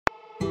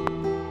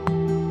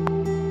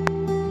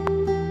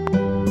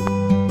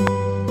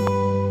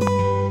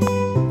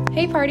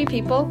Hey party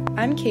people,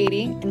 I'm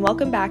Katie, and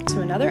welcome back to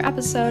another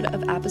episode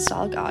of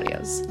Apostolic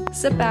Audios.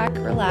 Sit back,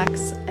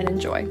 relax, and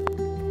enjoy.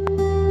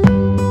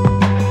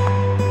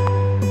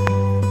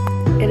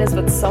 It is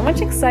with so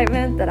much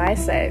excitement that I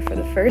say, for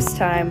the first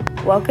time,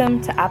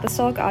 welcome to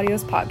Apostolic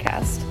Audios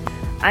podcast.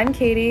 I'm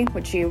Katie,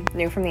 which you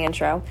knew from the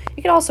intro.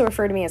 You could also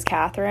refer to me as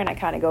Catherine. I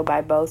kind of go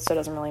by both, so it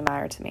doesn't really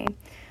matter to me.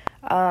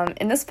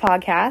 In this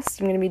podcast,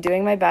 I'm going to be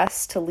doing my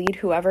best to lead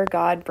whoever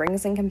God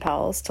brings and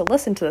compels to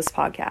listen to this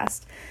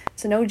podcast,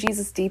 to know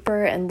Jesus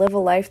deeper and live a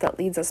life that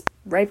leads us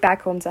right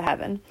back home to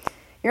heaven.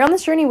 You're on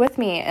this journey with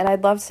me, and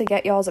I'd love to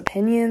get y'all's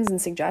opinions and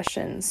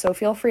suggestions, so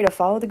feel free to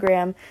follow the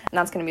gram, and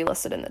that's going to be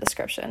listed in the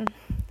description.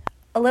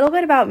 A little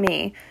bit about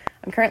me.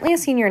 I'm currently a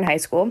senior in high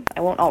school.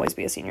 I won't always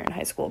be a senior in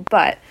high school,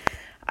 but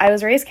I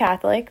was raised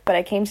Catholic, but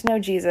I came to know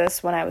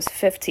Jesus when I was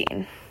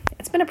 15.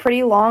 It's been a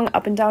pretty long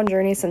up and down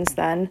journey since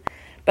then,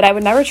 but I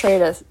would never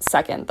trade a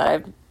second that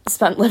I've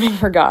spent living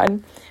for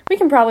God. We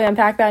can probably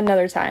unpack that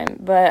another time,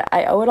 but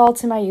I owe it all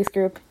to my youth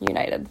group,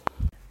 United.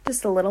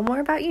 Just a little more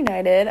about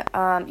United.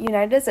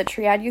 United is a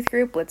triad youth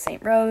group with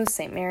St. Rose,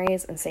 St.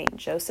 Mary's, and St.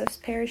 Joseph's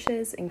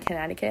parishes in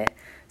Connecticut.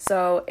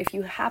 So if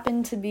you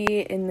happen to be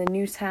in the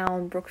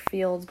Newtown,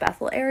 Brookfield,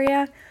 Bethel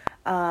area,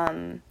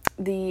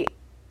 the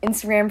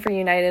Instagram for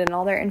United and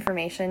all their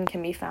information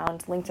can be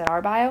found linked in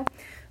our bio.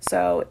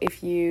 So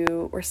if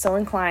you were so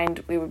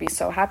inclined, we would be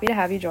so happy to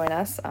have you join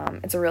us.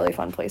 It's a really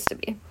fun place to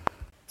be.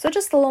 So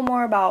just a little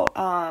more about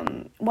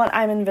what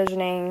I'm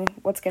envisioning,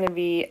 what's going to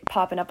be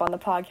popping up on the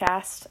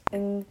podcast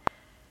in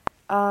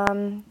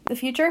the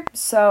future.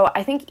 So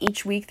I think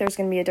each week there's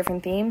going to be a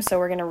different theme. So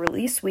we're going to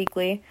release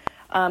weekly.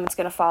 It's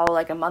going to follow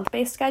like a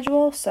month-based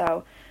schedule.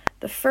 So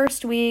the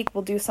first week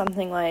we'll do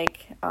something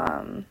like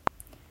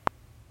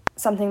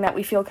something that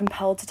we feel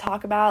compelled to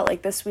talk about.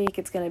 Like this week,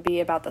 it's going to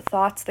be about the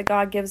thoughts that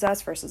God gives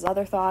us versus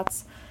other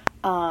thoughts.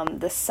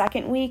 The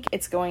second week,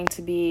 it's going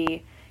to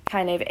be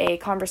kind of a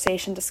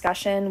conversation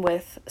discussion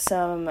with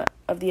some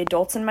of the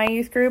adults in my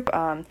youth group,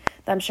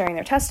 them sharing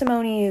their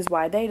testimonies,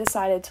 why they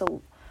decided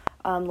to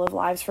live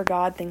lives for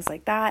God, things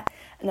like that.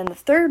 And then the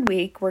third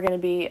week, we're going to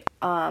be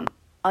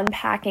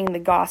unpacking the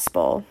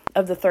gospel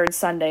of the third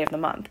Sunday of the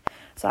month.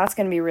 So that's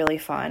going to be really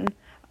fun.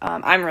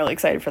 I'm really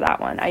excited for that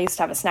one. I used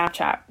to have a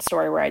Snapchat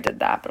story where I did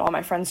that, but all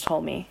my friends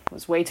told me it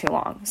was way too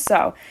long.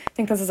 So I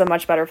think this is a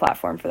much better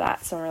platform for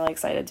that. So I'm really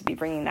excited to be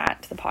bringing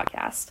that to the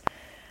podcast.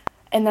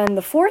 And then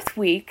the fourth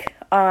week,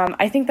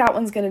 I think that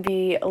one's going to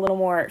be a little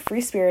more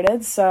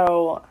free-spirited.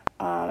 So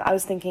I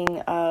was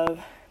thinking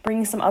of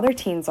bringing some other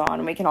teens on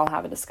and we can all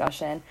have a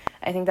discussion.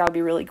 I think that would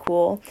be really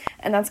cool.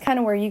 And that's kind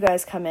of where you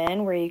guys come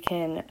in, where you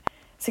can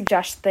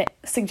suggest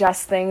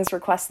things,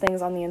 request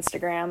things on the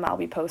Instagram. I'll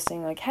be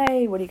posting like,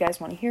 hey, what do you guys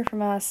want to hear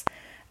from us?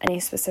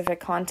 Any specific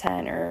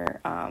content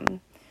or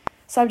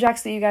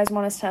subjects that you guys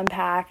want us to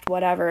unpack,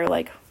 whatever.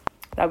 Like,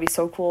 that would be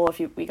so cool if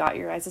we got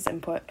your guys'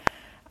 input.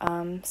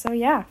 So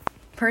yeah,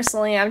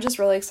 personally, I'm just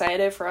really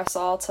excited for us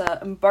all to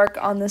embark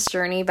on this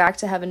journey back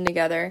to heaven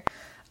together.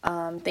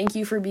 Thank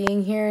you for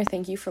being here.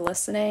 Thank you for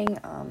listening.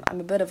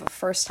 I'm a bit of a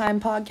first-time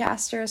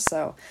podcaster,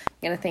 so I'm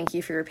going to thank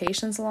you for your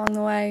patience along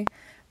the way.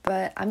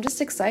 But I'm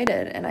just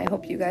excited, and I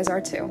hope you guys are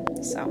too.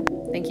 So,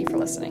 thank you for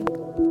listening.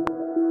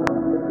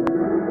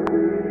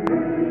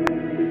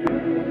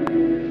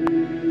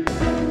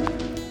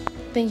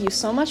 Thank you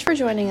so much for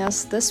joining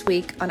us this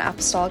week on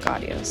Apostolic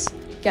Audios.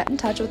 Get in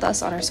touch with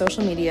us on our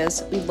social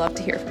medias. We'd love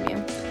to hear from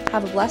you.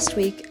 Have a blessed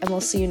week, and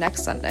we'll see you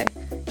next Sunday.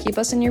 Keep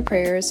us in your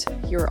prayers.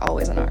 You are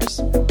always in ours.